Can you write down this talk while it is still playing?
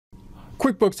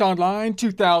QuickBooks Online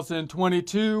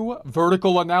 2022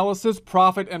 Vertical Analysis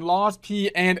Profit and Loss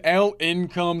P&L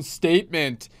Income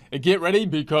Statement. And get ready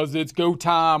because it's go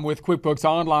time with QuickBooks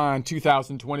Online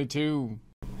 2022.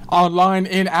 Online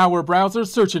in our browser,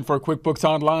 searching for QuickBooks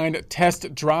Online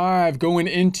Test Drive. Going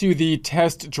into the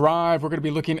Test Drive, we're going to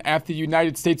be looking at the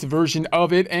United States version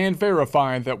of it and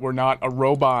verifying that we're not a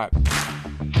robot.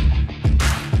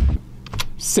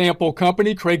 Sample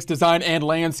company, Craig's Design and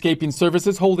Landscaping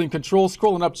Services, holding control.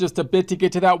 Scrolling up just a bit to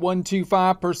get to that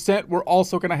 125%. We're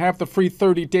also going to have the free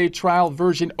 30-day trial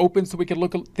version open so we can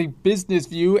look at the business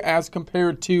view as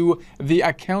compared to the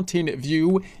accounting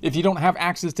view. If you don't have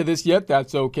access to this yet,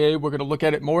 that's okay. We're going to look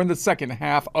at it more in the second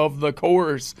half of the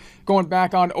course. Going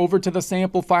back on over to the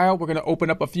sample file, we're going to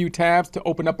open up a few tabs to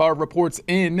open up our reports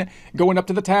in. Going up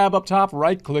to the tab up top,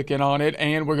 right-clicking on it,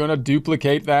 and we're going to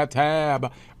duplicate that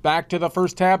tab. Back to the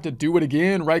first tab to do it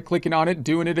again, right-clicking on it,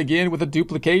 doing it again with a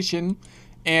duplication.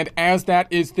 And as that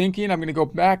is thinking, I'm going to go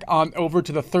back on over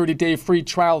to the 30-day free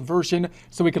trial version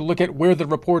so we can look at where the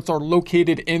reports are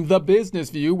located in the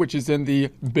business view, which is in the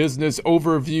business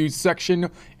overview section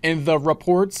in the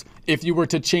reports. If you were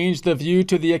to change the view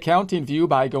to the accounting view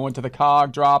by going to the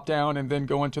cog drop down and then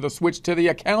going to the switch to the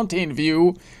accounting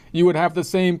view, you would have the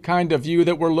same kind of view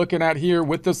that we're looking at here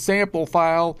with the sample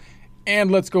file.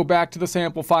 And let's go back to the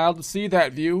sample file to see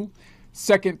that view.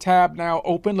 Second tab now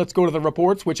open. Let's go to the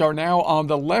reports, which are now on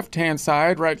the left-hand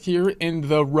side right here in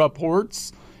the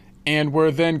reports. And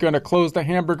we're then going to close the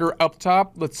hamburger up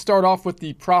top. Let's start off with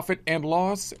the profit and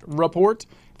loss report,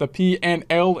 the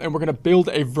P&L, and we're going to build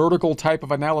a vertical type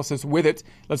of analysis with it.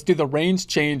 Let's do the range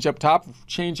change up top.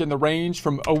 Change in the range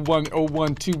from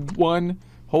 010121.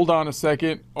 Hold on a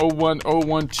second.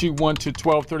 010121 to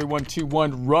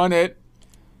 123121. Run it.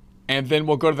 And then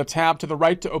we'll go to the tab to the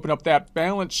right to open up that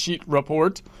balance sheet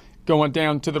report. Going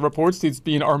down to the reports, these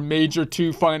being our major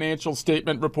two financial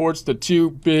statement reports, the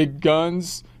two big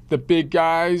guns, the big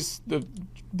guys,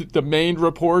 the main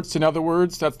reports. In other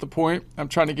words, that's the point I'm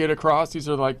trying to get across. These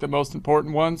are like the most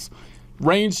important ones.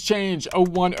 Range change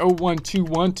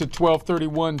 010121 to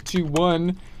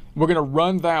 123121. We're going to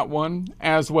run that one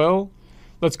as well.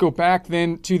 Let's go back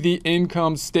then to the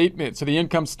income statement. So the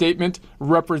income statement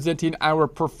representing our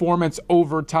performance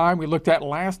over time. We looked at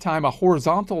last time a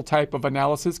horizontal type of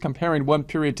analysis comparing one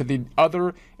period to the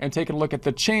other and taking a look at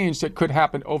the change that could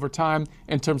happen over time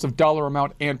in terms of dollar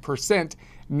amount and percent.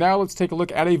 Now let's take a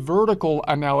look at a vertical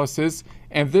analysis,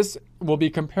 and this will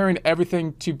be comparing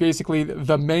everything to basically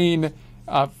the main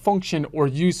function or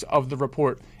use of the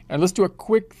report. And let's do a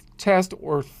quick test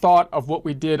or thought of what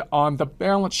we did on the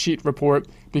balance sheet report,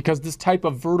 because this type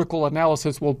of vertical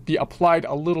analysis will be applied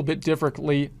a little bit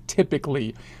differently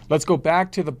typically. Let's go back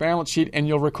to the balance sheet, and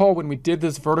you'll recall when we did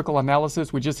this vertical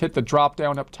analysis, we just hit the drop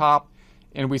down up top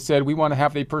and we said we want to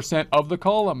have the percent of the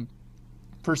column.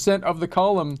 Percent of the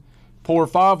column, por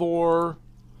favor.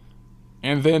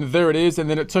 And then there it is, and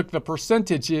then it took the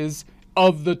percentages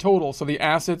of the total. So the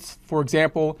assets, for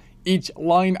example, each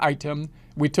line item,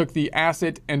 we took the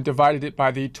asset and divided it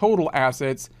by the total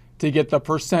assets to get the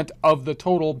percent of the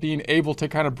total, being able to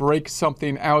kind of break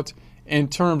something out in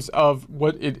terms of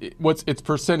what's its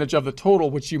percentage of the total,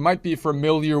 which you might be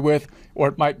familiar with, or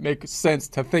it might make sense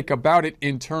to think about it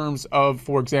in terms of,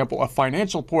 for example, a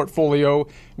financial portfolio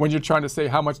when you're trying to say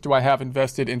how much do I have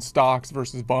invested in stocks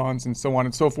versus bonds and so on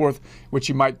and so forth, which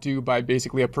you might do by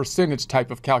basically a percentage type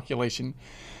of calculation.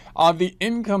 On the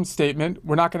income statement,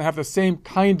 we're not going to have the same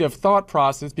kind of thought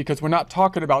process because we're not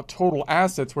talking about total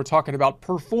assets. We're talking about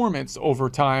performance over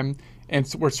time. And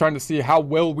so we're trying to see how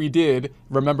well we did.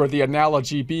 Remember the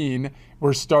analogy being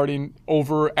we're starting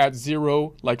over at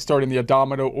zero, like starting the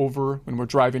odometer over when we're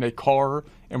driving a car.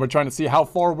 And we're trying to see how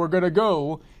far we're going to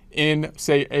go in,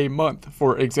 say, a month,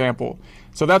 for example.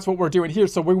 So that's what we're doing here.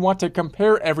 So we want to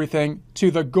compare everything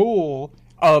to the goal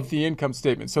of the income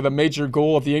statement. So the major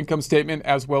goal of the income statement,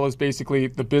 as well as basically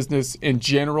the business in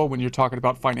general, when you're talking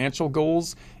about financial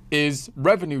goals, is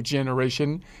revenue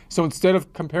generation. So instead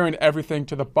of comparing everything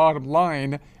to the bottom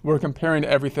line, we're comparing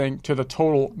everything to the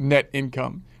total net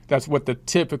income. That's what the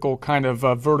typical kind of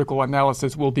vertical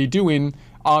analysis will be doing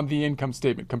on the income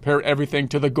statement. Compare everything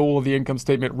to the goal of the income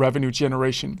statement, revenue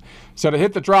generation. So to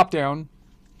hit the drop down,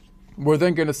 we're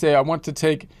then going to say I want to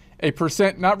take a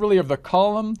percent, not really of the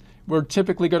column. We're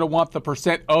typically going to want the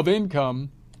percent of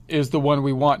income is the one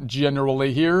we want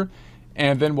generally here.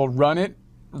 And then we'll run it,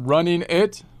 running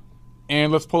it.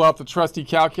 And let's pull out the trusty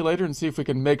calculator and see if we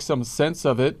can make some sense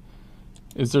of it.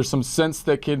 Is there some sense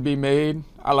that can be made?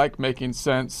 I like making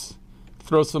sense.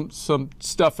 Throw some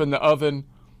stuff in the oven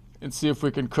and see if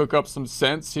we can cook up some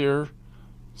sense here.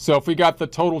 So if we got the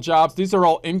total jobs, these are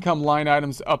all income line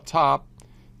items up top.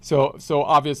 So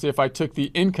obviously if I took the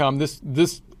income,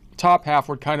 this top half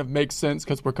would kind of make sense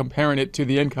because we're comparing it to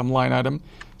the income line item.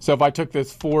 So if I took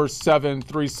this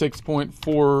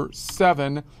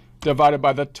 4736.47 divided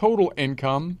by the total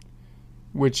income,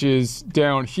 which is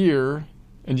down here,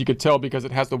 and you could tell because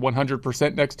it has the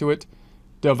 100% next to it,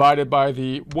 divided by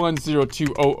the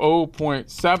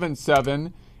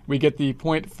 10200.77, we get the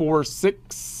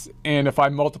 0.46, and if I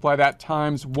multiply that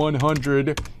times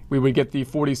 100, we would get the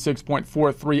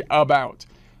 46.43 about.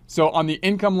 So on the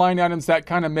income line items, that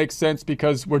kind of makes sense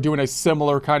because we're doing a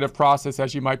similar kind of process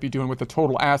as you might be doing with the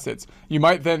total assets. You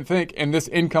might then think, and this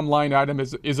income line item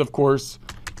is of course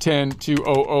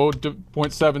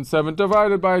 10200.77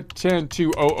 divided by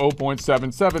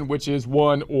 10200.77, which is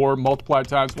 1, or multiplied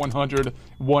times 100,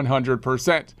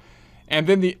 100%. And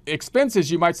then the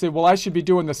expenses, you might say, well, I should be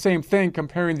doing the same thing,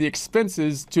 comparing the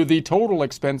expenses to the total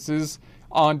expenses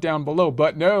on down below.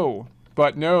 But no,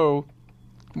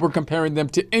 we're comparing them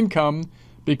to income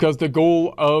because the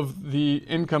goal of the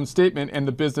income statement and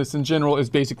the business in general is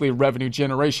basically revenue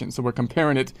generation. So we're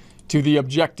comparing it to the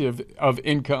objective of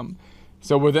income.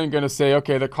 So we're then going to say,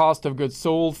 okay, the cost of goods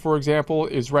sold, for example,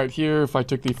 is right here. If I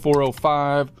took the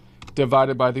 405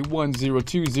 divided by the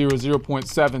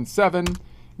 10200.77,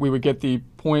 we would get the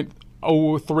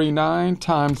 0.039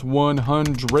 times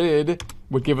 100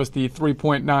 would give us the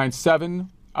 3.97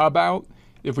 about.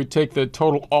 If we take the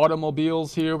total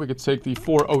automobiles here, we could take the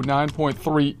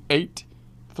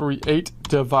 409.38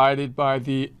 divided by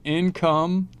the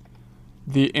income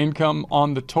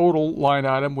on the total line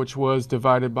item, which was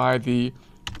divided by the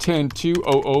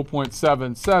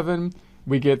 10200.77.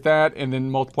 We get that, and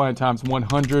then multiplying times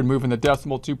 100, moving the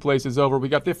decimal 2 places over, we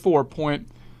got the 4.13,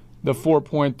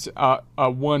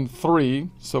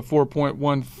 so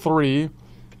 4.13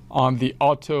 on the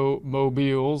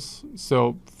automobiles,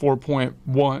 so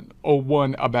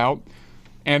 4.101 about.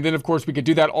 And then of course we could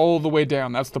do that all the way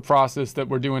down. That's the process that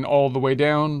we're doing all the way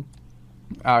down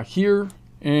here.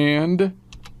 And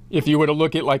if you were to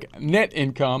look at like net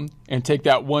income and take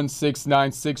that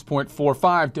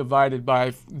 1696.45 divided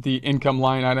by the income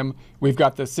line item, we've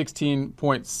got the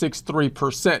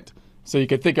 16.63%. So you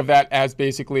could think of that as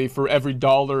basically for every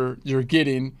dollar you're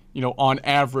getting, on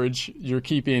average, you're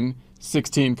keeping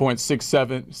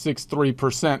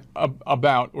 16.63%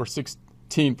 about, or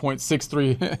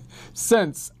 16.63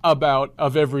 cents about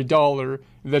of every dollar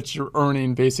that you're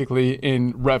earning basically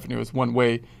in revenue is one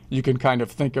way you can kind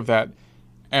of think of that.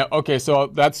 Okay, so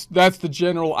that's the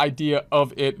general idea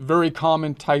of it. Very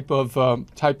common type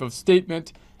of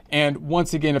statement. And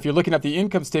once again, if you're looking at the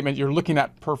income statement, you're looking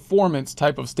at performance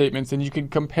type of statements, and you can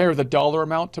compare the dollar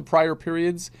amount to prior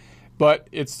periods, but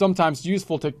it's sometimes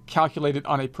useful to calculate it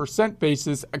on a percent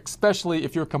basis, especially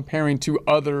if you're comparing to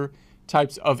other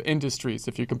types of industries.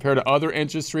 If you compare to other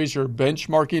industries, you're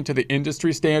benchmarking to the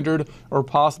industry standard, or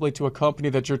possibly to a company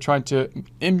that you're trying to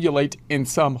emulate in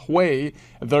some way.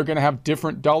 They're going to have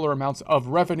different dollar amounts of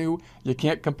revenue. You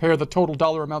can't compare the total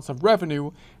dollar amounts of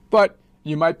revenue, but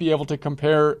you might be able to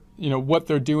compare, what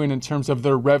they're doing in terms of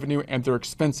their revenue and their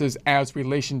expenses as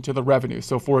relation to the revenue.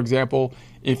 So for example,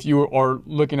 if you are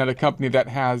looking at a company that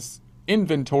has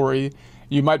inventory,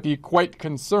 you might be quite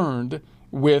concerned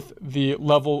with the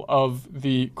level of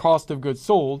the cost of goods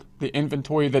sold, the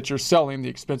inventory that you're selling, the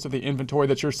expense of the inventory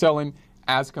that you're selling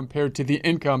as compared to the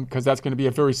income, because that's going to be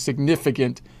a very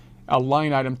significant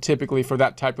line item typically for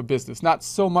that type of business. Not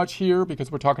so much here because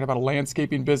we're talking about a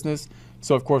landscaping business.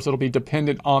 So of course it'll be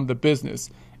dependent on the business,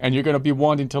 and you're going to be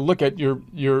wanting to look at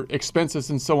your expenses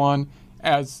and so on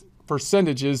as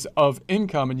percentages of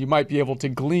income, and you might be able to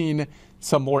glean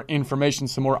some more information,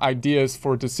 some more ideas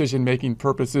for decision-making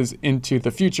purposes into the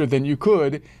future than you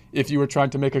could if you were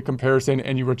trying to make a comparison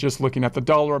and you were just looking at the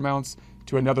dollar amounts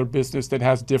to another business that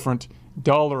has different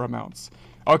dollar amounts.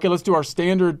 Okay, let's do our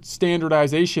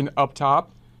standardization up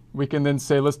top. We can then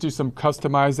say, let's do some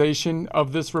customization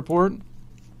of this report.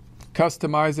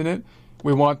 Customizing it.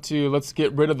 We want to, let's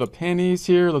get rid of the pennies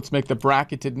here. Let's make the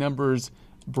bracketed numbers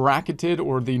bracketed,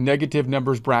 or the negative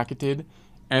numbers bracketed,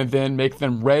 and then make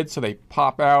them red so they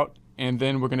pop out. And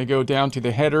then we're going to go down to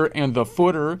the header and the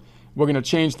footer. We're going to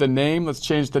change the name. Let's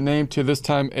change the name to this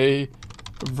time a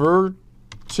vertical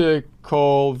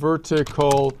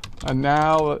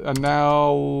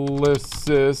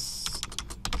analysis,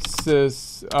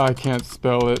 I can't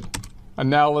spell it,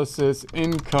 analysis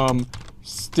income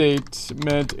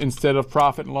statement instead of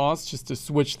profit and loss, just to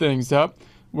switch things up.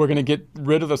 We're going to get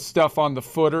rid of the stuff on the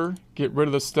footer, get rid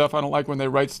of the stuff. I don't like when they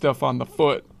write stuff on the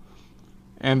foot.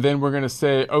 And then we're going to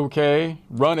say, okay,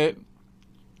 run it.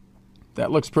 That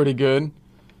looks pretty good.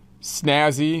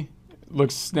 snazzy.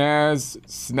 Looks snaz.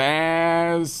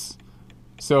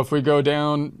 So if we go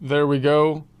down, there we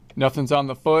go. Nothing's on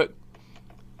the foot.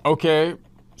 Okay.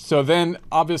 So then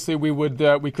obviously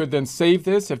we could then save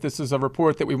this if this is a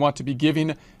report that we want to be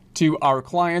giving to our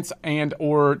clients and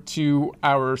or to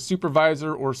our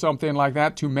supervisor or something like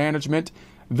that, to management.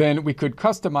 Then we could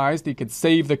customize, you could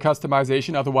save the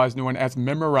customization, otherwise known as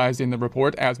memorizing the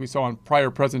report, as we saw in prior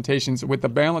presentations with the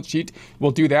balance sheet.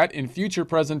 We'll do that in future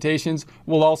presentations.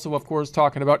 We'll also, of course,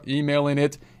 talking about emailing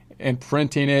it and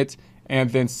printing it and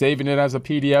then saving it as a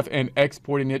PDF and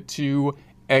exporting it to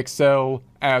Excel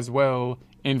as well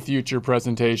in future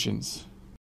presentations.